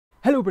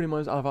Hello, everybody, my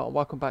name is Oliver, and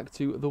welcome back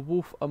to The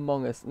Wolf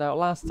Among Us. Now,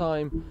 last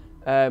time,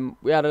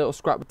 we had a little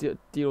scrap with I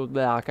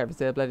can't even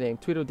say the bloody name,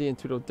 Tweedledee and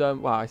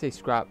Tweedledum. Well, I say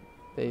scrap,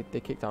 they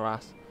kicked our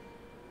ass.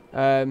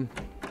 Found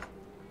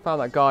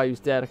that guy who's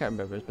dead, I can't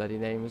remember his bloody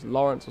name, it was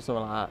Lawrence or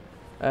something like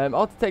that.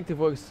 Our detective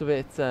work's a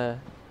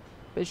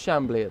bit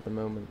shambly at the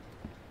moment.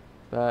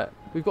 But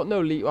we've got no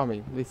lead. Well, I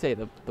mean, they say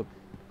the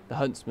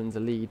huntsman's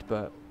a lead,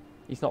 but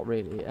he's not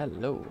really.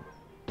 Hello.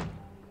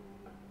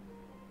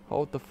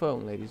 Hold the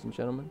phone, ladies and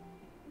gentlemen.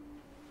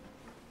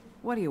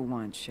 What do you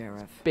want,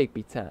 Sheriff?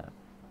 Bigby time.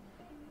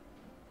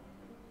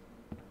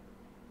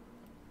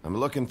 I'm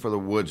looking for the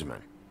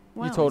woodsman.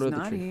 Well, You told her he's the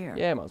not truth. here.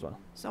 Yeah, might as well.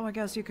 So I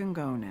guess you can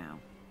go now.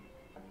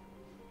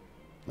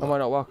 I might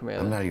not welcome it.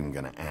 I'm not even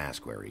gonna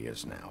ask where he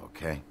is now,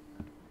 okay?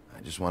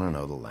 I just want to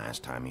know the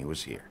last time he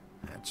was here.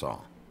 That's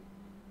all.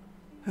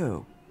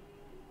 Who?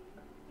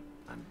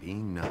 I'm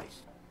being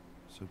nice,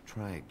 so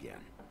try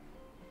again.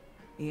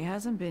 He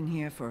hasn't been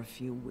here for a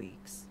few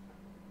weeks.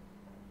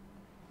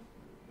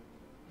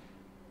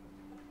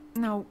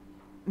 No,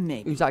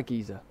 maybe. Who's that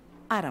geezer?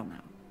 I don't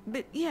know.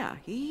 But yeah,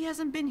 he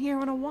hasn't been here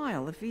in a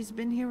while, if he's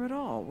been here at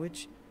all,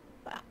 which...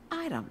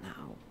 I don't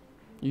know.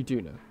 You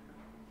do know.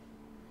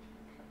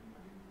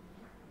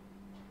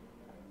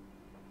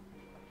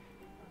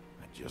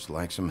 I'd just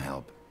like some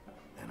help,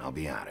 and I'll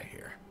be out of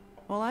here.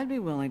 Well, I'd be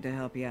willing to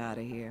help you out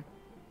of here.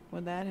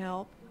 Would that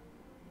help?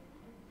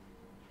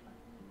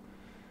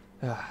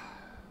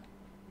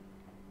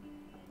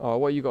 Oh,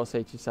 what you got to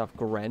say to yourself,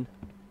 Gren?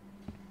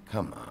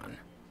 Come on.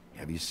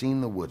 Have you seen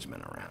the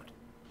woodsman around?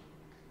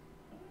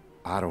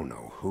 I don't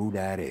know who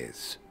that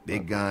is.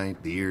 Big guy,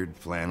 beard,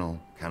 flannel,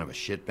 kind of a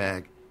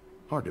shitbag.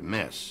 Hard to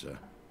miss. You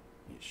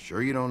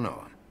sure you don't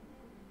know him?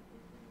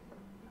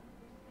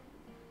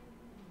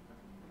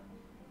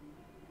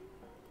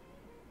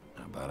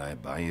 How about I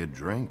buy you a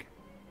drink?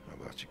 How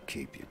about you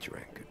keep your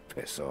drink and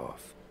piss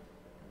off?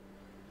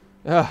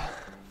 Ah,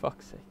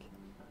 fuck's sake.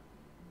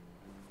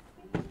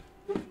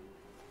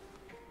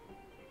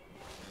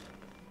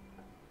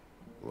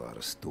 A lot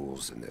of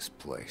stools in this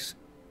place.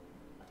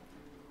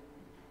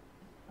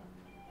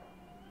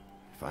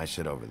 If I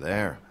sit over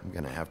there, I'm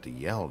gonna have to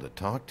yell to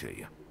talk to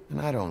you.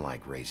 And I don't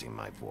like raising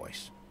my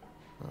voice.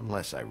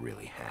 Unless I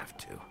really have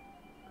to.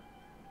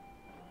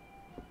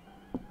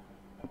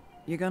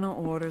 You gonna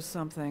order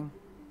something?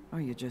 Or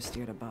you just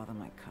here to bother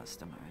my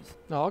customers?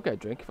 No, I'll get a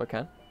drink if I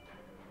can.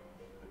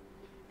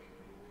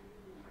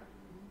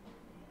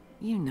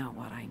 You know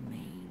what I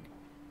mean.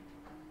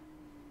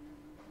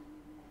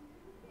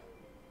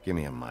 Give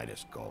me a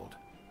Midas Gold.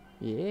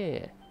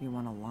 Yeah. You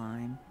want a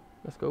lime?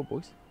 Let's go,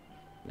 boys.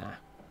 Nah.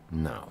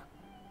 No.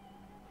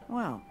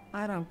 Well,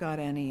 I don't got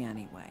any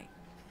anyway.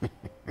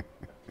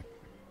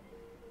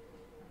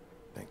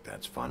 Think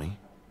that's funny?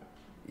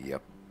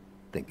 Yep.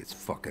 Think it's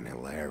fucking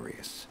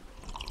hilarious.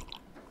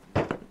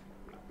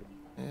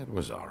 It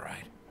was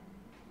alright.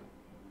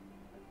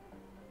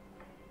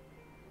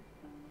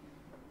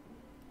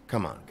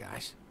 Come on,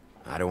 guys.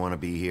 I don't want to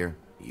be here.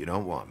 You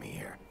don't want me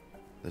here.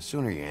 The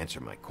sooner you answer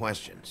my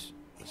questions,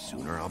 the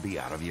sooner I'll be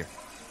out of here.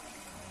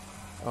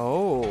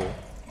 Oh.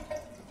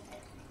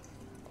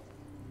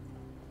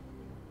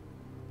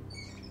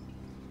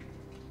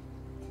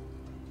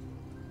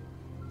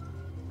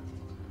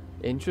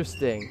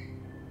 Interesting.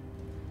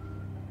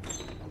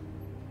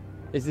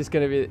 Is this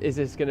gonna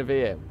be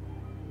him?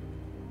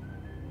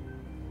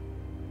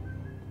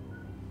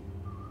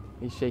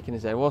 He's shaking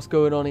his head. What's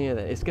going on here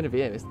then? It's gonna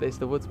be him. It's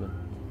the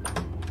woodsman.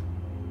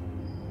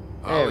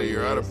 There Ollie, he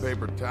you're out of is.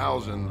 paper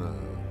towels and,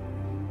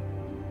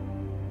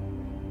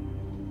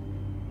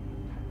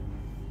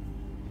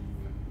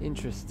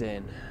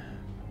 Interesting.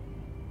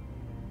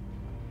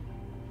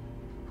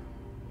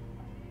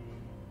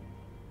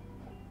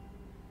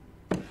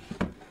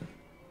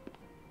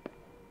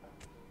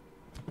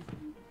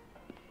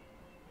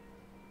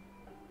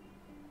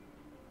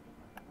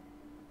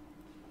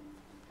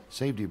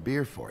 Saved your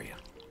beer for you.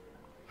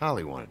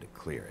 Holly wanted to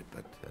clear it,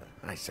 but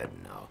I said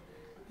no.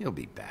 He'll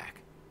be back.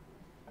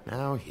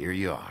 Now here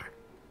you are.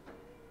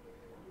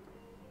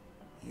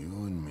 you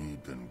and me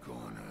been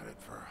going at it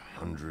for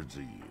hundreds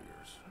of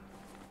years.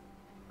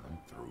 I'm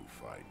through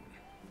fighting.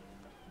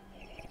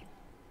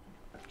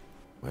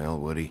 Well,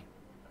 Woody,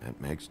 that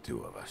makes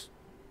two of us.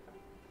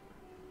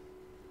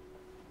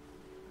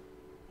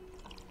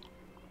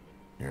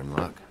 You're in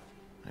luck.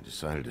 I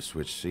decided to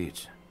switch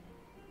seats.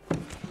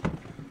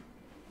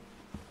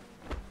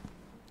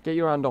 Get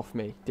your hand off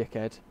me,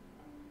 dickhead.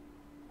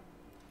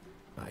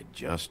 I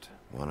just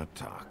want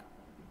to talk.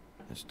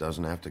 This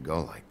doesn't have to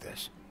go like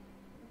this.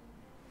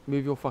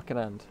 Move your fucking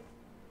hand.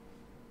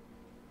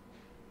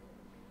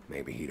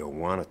 Maybe he don't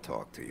want to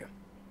talk to you.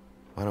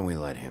 Why don't we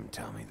let him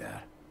tell me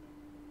that?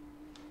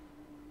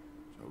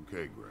 It's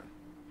okay, Gren.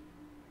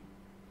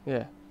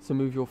 Yeah, so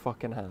move your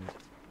fucking hand.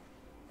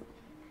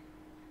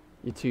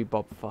 You too,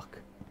 Bob fuck.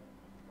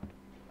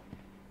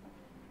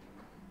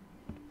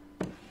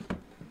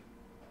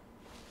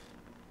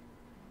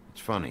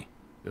 It's funny.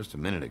 Just a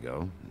minute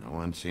ago, no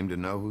one seemed to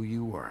know who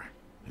you were.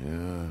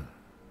 Yeah,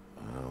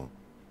 well,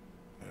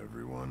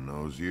 Everyone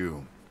knows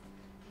you.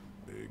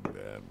 Big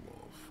bad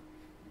wolf.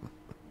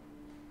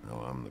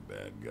 Now I'm the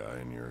bad guy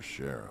and you're a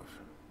sheriff.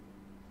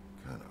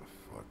 What kind of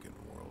fucking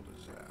world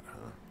is that,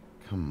 huh?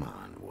 Come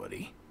on,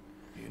 Woody.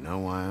 You know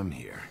why I'm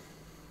here.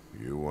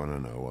 You want to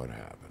know what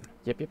happened?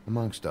 Yep.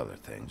 Amongst other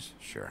things,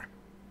 sure.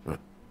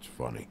 It's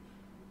funny.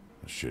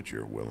 The shit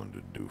you're willing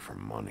to do for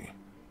money.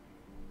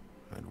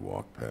 I'd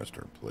walk past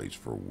her place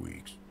for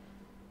weeks.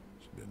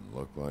 She didn't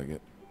look like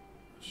it.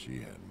 She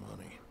had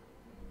money.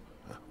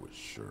 I was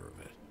sure of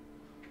it.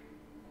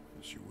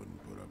 And she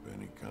wouldn't put up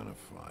any kind of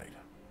fight.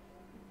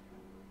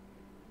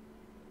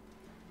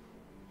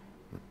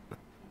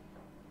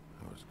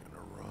 I was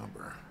gonna rob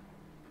her.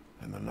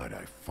 And the night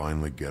I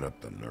finally get up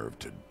the nerve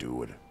to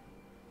do it,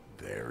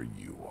 there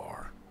you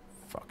are,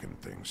 fucking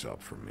things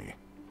up for me.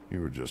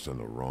 You were just in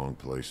the wrong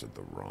place at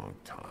the wrong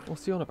time.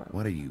 What's he on about?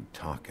 What are you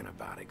talking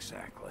about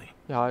exactly?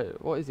 Yeah,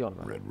 what is he on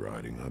about? Red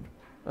Riding Hood.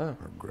 Oh.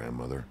 Her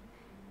grandmother.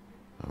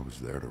 I was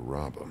there to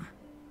rob him.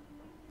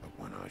 But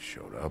when I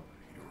showed up,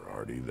 you were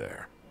already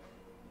there.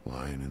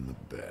 Lying in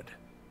the bed.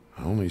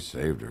 I only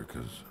saved her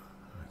because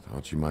I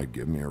thought she might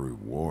give me a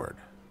reward.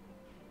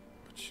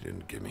 But she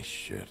didn't give me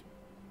shit.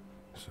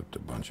 Except a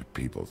bunch of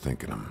people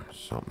thinking I'm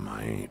something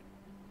I ain't.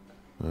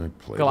 I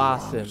played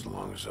along as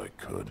long as I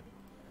could.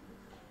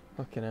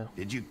 Fucking hell.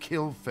 Did you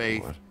kill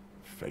Faith? What?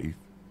 Faith?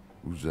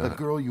 Who's that? The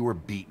girl you were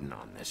beating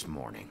on this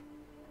morning.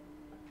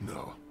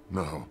 No.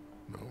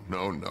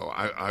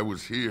 I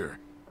was here.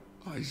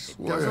 I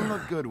swear. Doesn't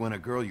look good when a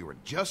girl you were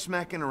just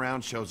smacking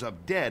around shows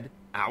up dead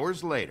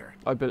hours later.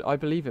 I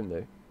believe him,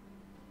 though.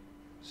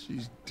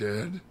 She's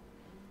dead?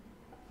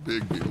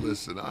 Bigby,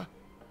 listen,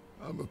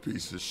 I'm a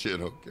piece of shit,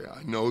 okay?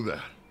 I know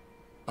that.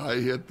 I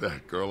hit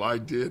that girl, I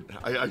did.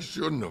 I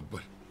shouldn't have,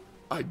 but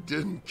I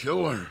didn't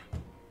kill her.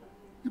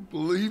 You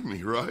believe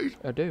me, right?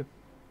 I do.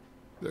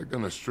 They're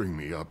gonna string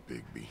me up,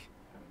 Bigby.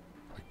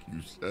 Like you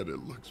said,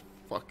 it looks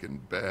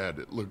fucking bad.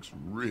 It looks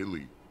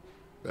really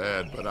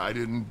bad, but I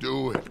didn't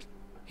do it.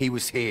 He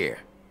was here.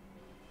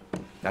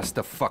 That's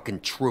the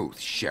fucking truth,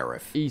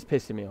 Sheriff. He's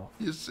pissing me off.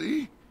 You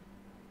see?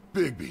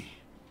 Bigby,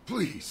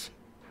 please.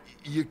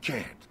 You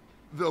can't.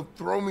 They'll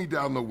throw me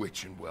down the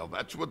witching well.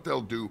 That's what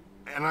they'll do.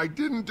 And I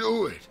didn't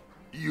do it.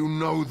 You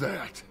know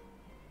that.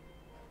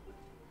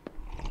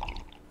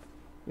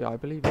 Yeah, I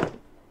believe it.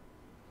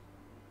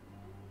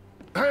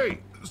 Hey,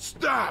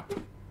 stop!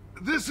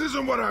 This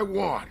isn't what I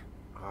want.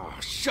 Oh,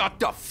 shut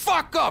the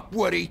fuck up,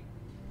 Woody!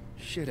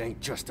 Shit ain't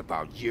just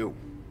about you.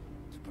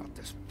 It's about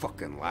this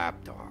fucking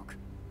lapdog.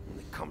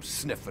 Only comes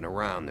sniffing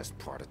around this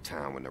part of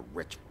town when the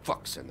rich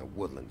fucks in the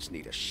woodlands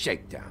need a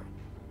shakedown.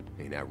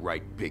 Ain't that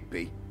right,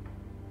 Bigby?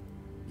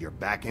 You're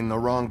backing the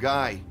wrong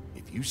guy.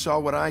 If you saw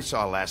what I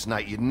saw last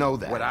night, you'd know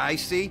that. What I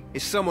see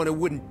is someone who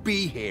wouldn't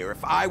be here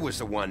if I was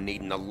the one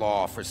needing the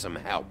law for some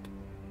help.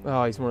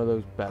 Oh, he's one of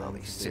those Well, bellends.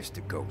 his sister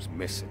goes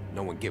missing.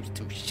 No one gives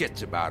two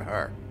shits about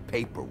her.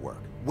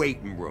 Paperwork,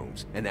 waiting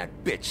rooms, and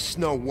that bitch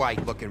Snow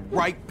White looking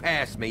right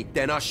past me,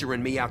 then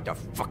ushering me out the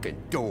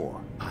fucking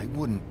door. I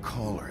wouldn't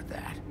call her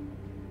that.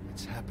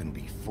 It's happened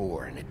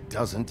before, and it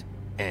doesn't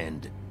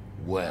end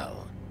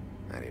well.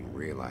 I didn't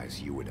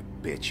realize you were the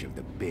bitch of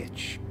the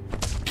bitch.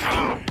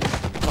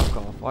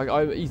 Fuck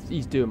off.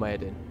 He's doing my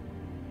head in.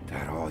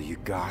 That all you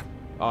got?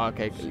 Oh,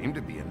 okay. Seemed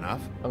to be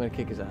enough. I'm gonna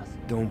kick his ass.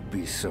 Don't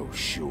be so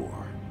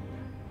sure.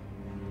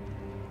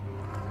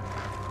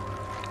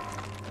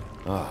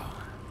 Oh,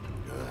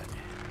 good.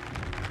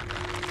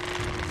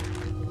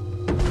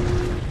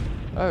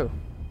 Oh.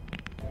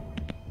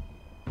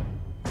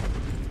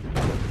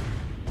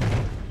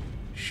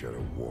 Should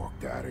have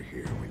walked out of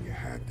here when you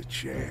had the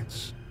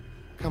chance.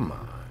 Come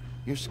on.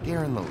 You're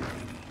scaring the lady.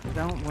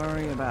 Don't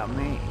worry about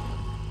me.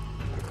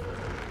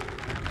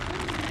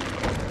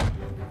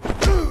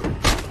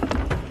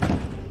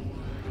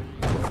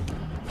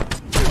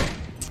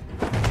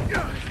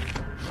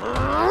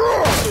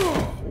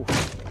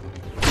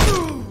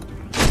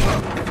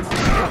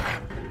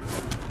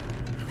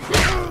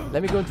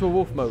 Let me go into a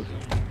wolf mode.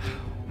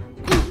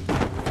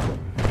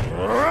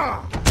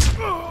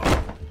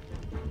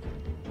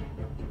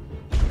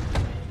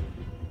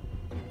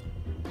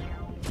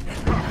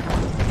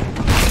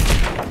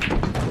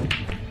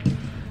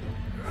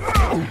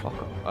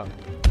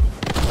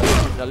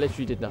 That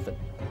literally did nothing.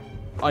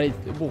 I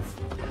need wolf.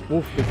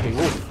 Wolf, Bigby,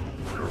 wolf.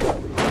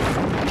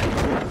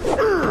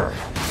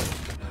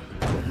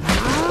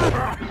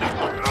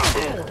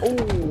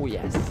 Oh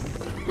yes.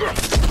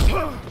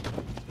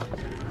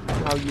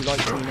 How you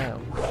like me now?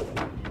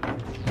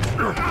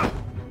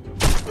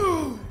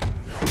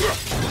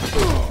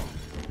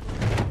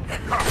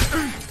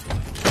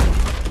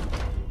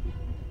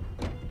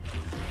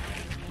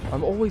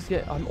 I'm always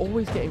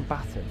getting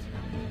battered.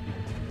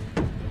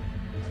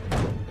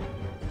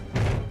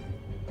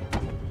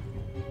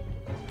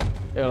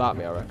 It'll at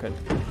me, I reckon.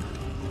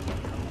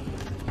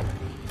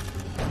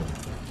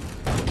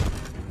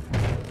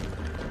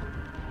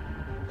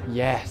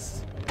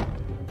 Yes.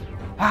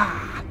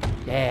 Ah,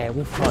 yeah,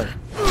 wolf time.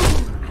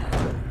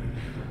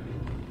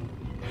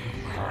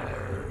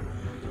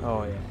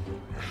 Oh yeah.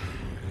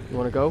 You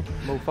wanna go,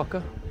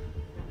 motherfucker?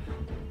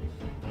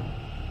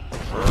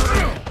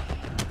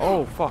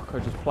 Oh fuck, I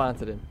just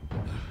planted him.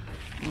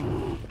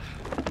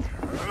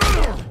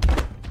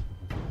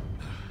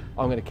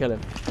 I'm gonna kill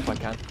him if I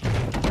can.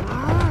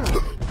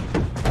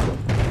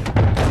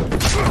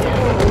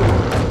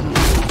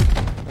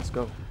 Let's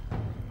go.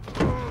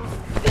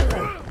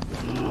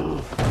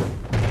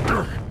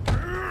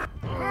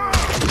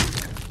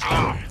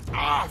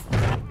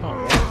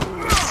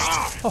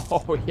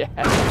 Oh yeah.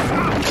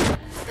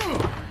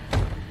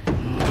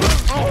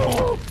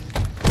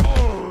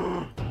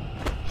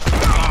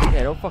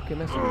 Yeah, don't fucking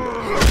mess with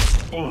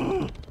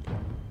me.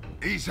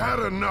 He's had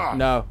enough.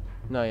 No,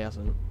 no, he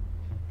hasn't.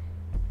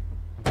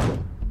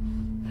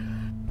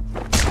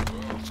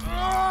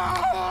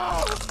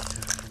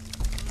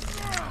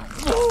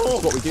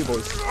 That's what we do,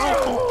 boys. You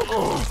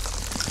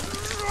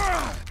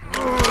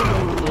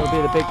wanna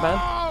be the big man?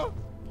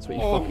 That's what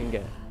you fucking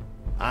get.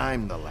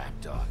 I'm the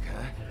lapdog,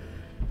 huh?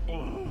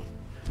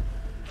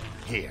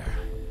 Here.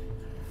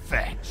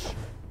 Fetch.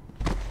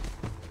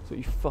 That's what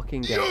you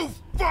fucking get. You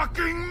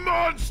fucking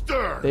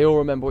monster! They all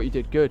remember what you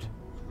did. Good.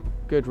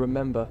 Good,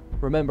 remember.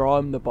 Remember,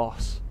 I'm the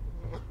boss.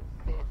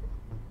 You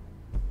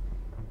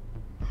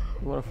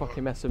wanna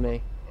fucking mess with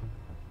me?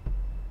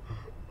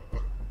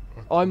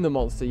 I'm the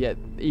monster, yet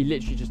he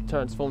literally just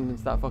transformed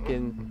into that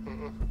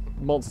fucking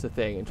monster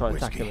thing and tried to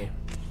attack me.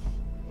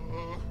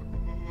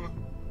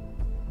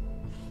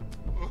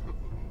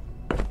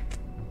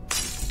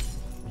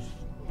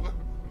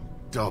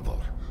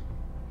 Double.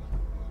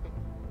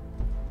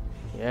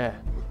 Yeah.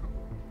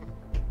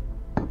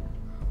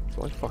 That's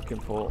what I fucking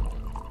thought.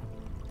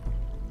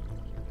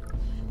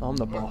 I'm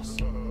the boss.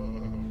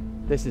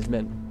 This is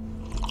mint.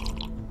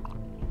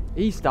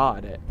 He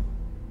started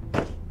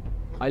it.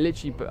 I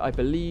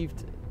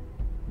believed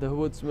the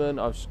woodsman.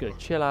 I was just gonna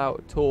chill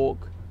out,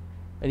 talk,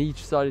 and he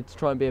decided to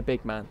try and be a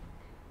big man.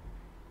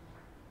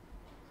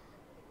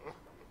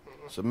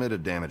 Submit a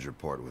damage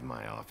report with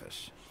my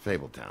office.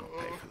 Fabletown will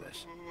pay for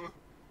this.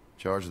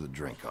 Charge the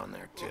drink on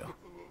there, too.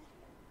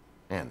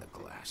 And the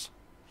glass.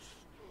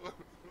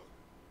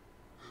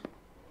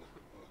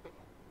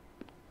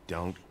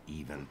 Don't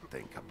even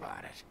think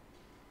about it.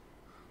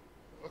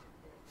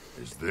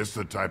 Is this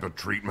the type of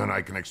treatment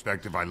I can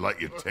expect if I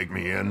let you take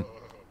me in?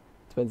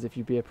 Depends if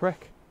you be a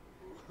prick.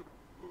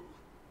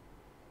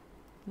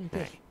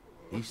 Hey,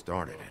 he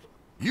started it.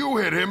 You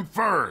hit him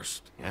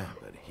first! Yeah,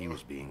 but he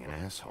was being an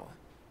asshole.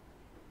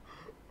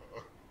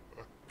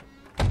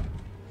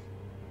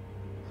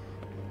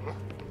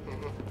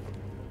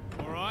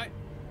 Alright,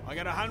 I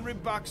got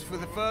 $100 for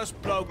the first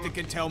bloke that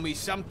can tell me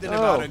something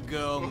about a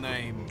girl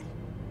named...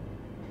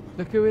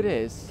 Look who it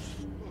is.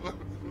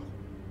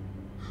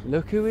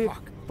 Look who it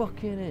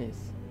fucking is.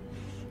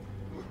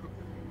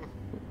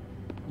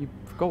 You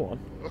go on.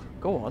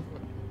 Go on.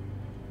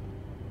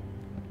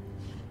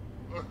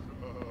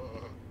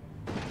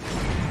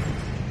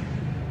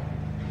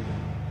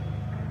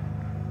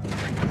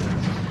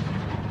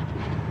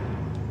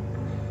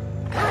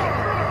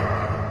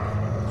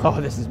 Oh,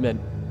 this is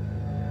mint.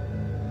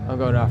 I'm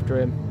going after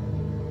him.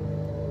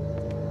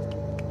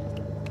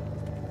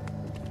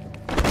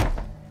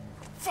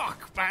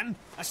 Fuck, man!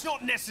 That's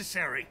not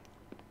necessary!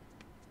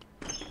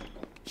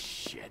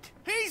 Shit.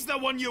 He's the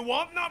one you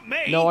want, not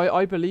me! No,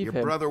 I believe Your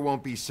him. brother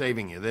won't be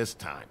saving you this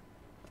time.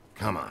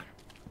 Come on.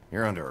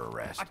 You're under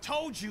arrest. I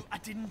told you I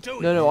didn't do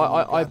it! No,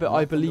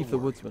 I believe the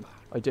woodsman.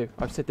 I do.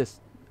 I've said this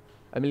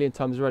a million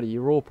times already.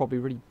 You're all probably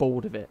really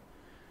bored of it.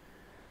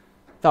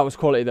 That was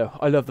quality, though.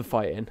 I love the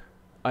fighting.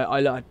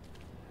 I like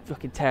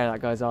fucking tearing that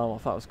guy's arm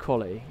off. That was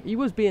quality. He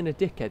was being a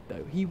dickhead,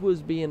 though. He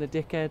was being a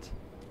dickhead.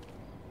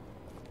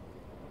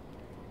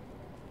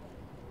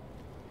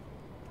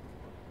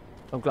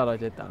 I'm glad I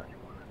did that.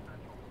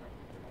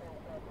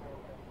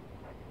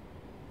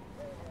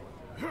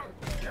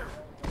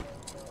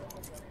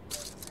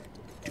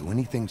 Do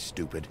anything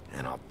stupid,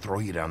 and I'll throw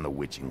you down the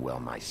witching well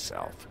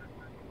myself.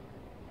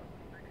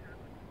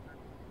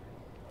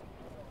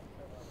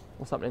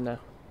 What's happening now?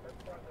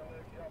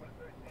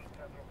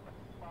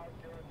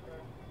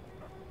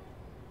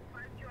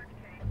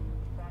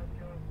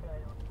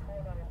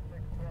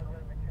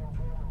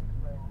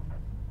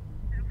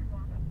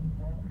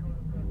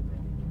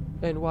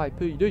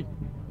 NYPD.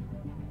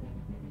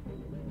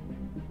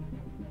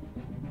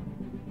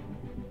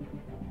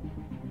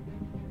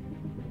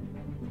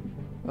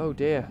 Oh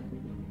dear.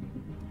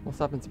 What's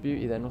happened to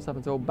Beauty then? What's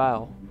happened to old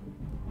Belle?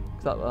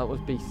 'Cause that was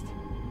Beast.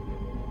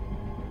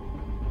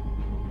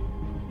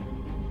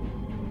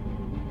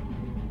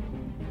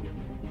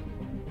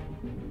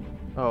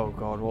 Oh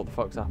god, what the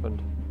fuck's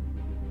happened?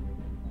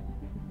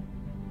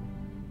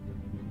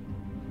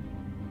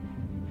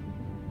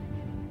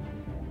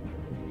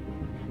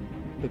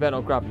 They better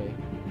not grab me.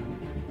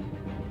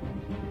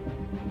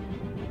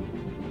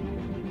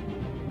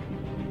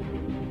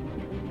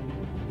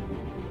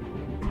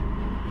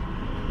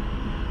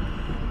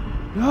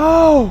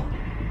 No!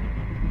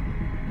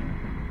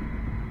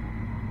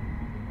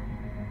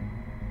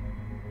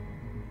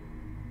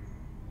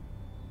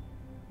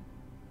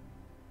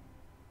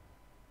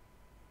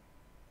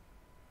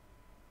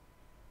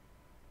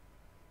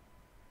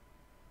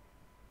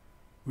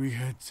 We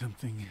had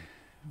something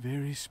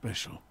very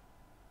special.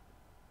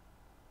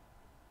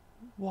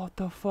 What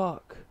the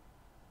fuck?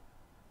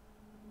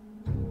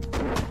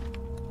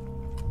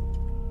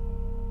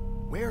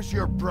 Where's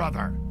your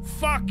brother?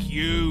 Fuck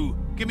you!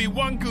 Give me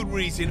one good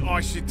reason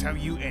I should tell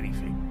you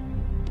anything.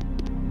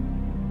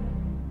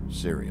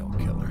 Serial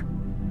killer.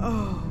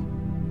 Oh,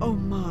 oh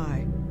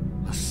my.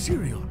 A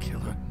serial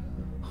killer?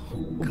 Oh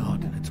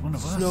God, and it's one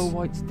of us. Snow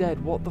White's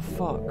dead. What the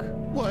fuck?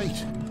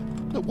 Wait,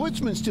 the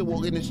woodsman's still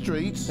walking the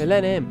streets. They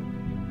let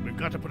him. We've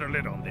got to put a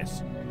lid on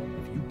this.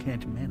 If you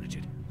can't manage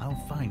it, I'll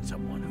find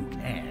someone who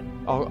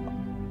can. Oh,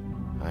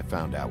 I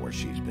found out where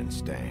she's been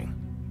staying.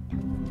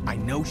 I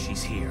know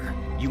she's here.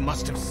 You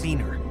must have seen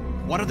her.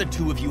 What are the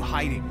two of you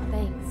hiding?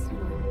 Thanks for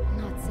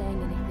not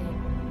saying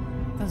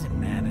anything. Doesn't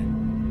matter.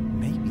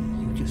 Maybe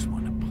you just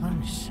want to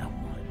punish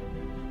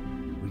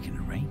someone. We can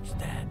arrange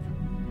that.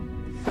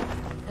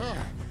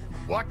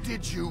 What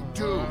did you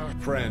do?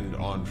 Friend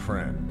on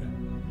friend.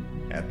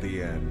 At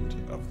the end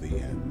of the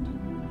end.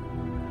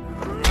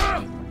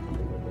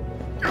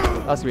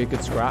 that's gonna be a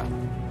good scrap.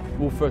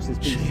 Wolf versus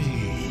Beast.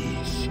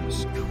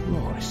 Jesus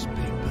Christ,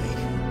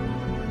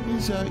 Bigby.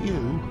 Is that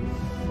you?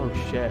 Oh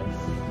shit.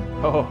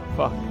 Oh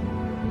fuck.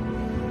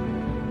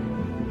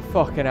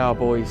 Fucking hell,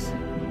 boys.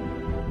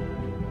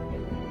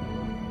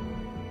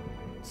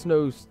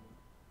 Snow's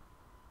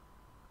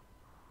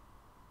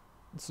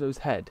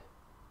head.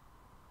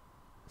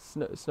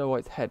 Snow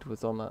White's head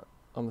was on the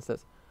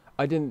sets.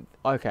 I didn't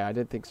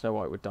think Snow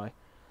White would die.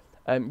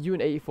 You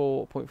and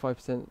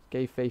 84.5%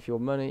 gave Faith your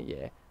money.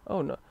 Yeah.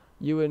 Oh no.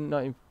 You and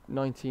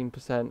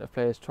 19% of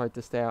players tried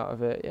to stay out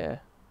of it. Yeah.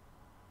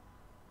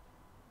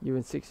 You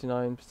and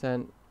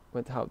 69%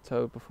 went to help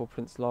Toad before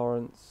Prince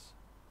Lawrence.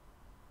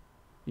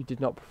 You did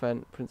not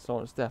prevent Prince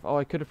Lawrence's death. Oh,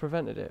 I could have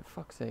prevented it.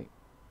 Fuck's sake.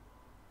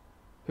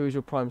 Who is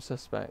your prime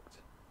suspect?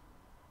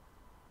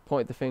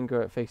 Pointed the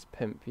finger at Face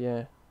Pimp.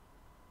 Yeah.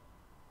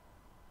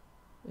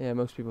 Yeah,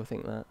 most people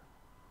think that.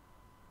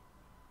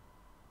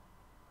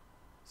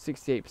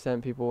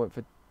 68% people went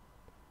for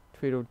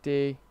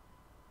Tweedledee.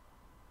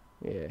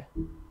 Yeah.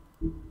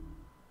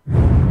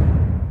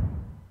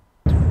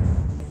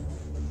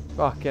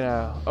 Fucking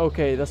hell.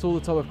 Okay, that's all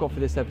the time I've got for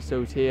this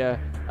episode here.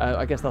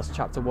 I guess that's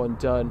chapter 1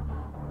 done.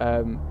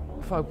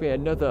 Fuck me,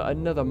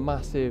 another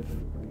massive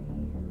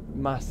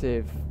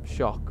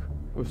shock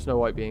with Snow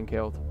White being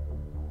killed.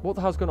 What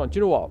the hell's going on? Do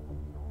you know what?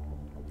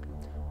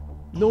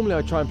 Normally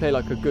I try and play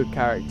like a good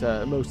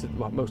character most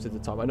of the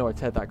time. I know I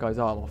teared that guy's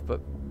arm off,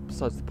 but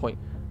besides the point.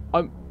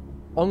 I'm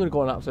gonna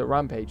go on an absolute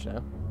rampage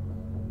now.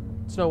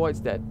 Snow White's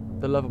dead.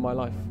 The love of my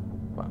life.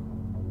 Wow.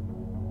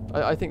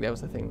 I think there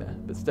was a thing there,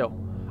 but still.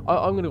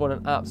 I'm gonna go on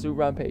an absolute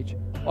rampage.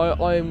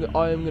 I am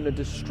gonna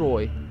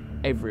destroy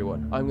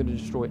everyone. I'm gonna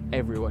destroy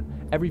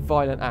everyone. Every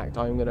violent act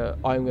I am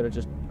gonna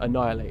just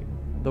annihilate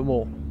them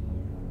all.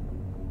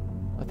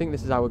 I think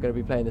this is how we're gonna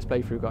be playing this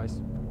playthrough,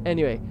 guys.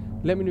 Anyway,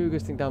 let me know what you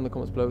guys think down in the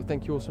comments below.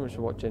 Thank you all so much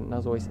for watching, and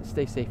as always,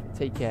 stay safe,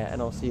 take care, and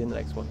I'll see you in the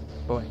next one.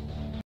 Bye.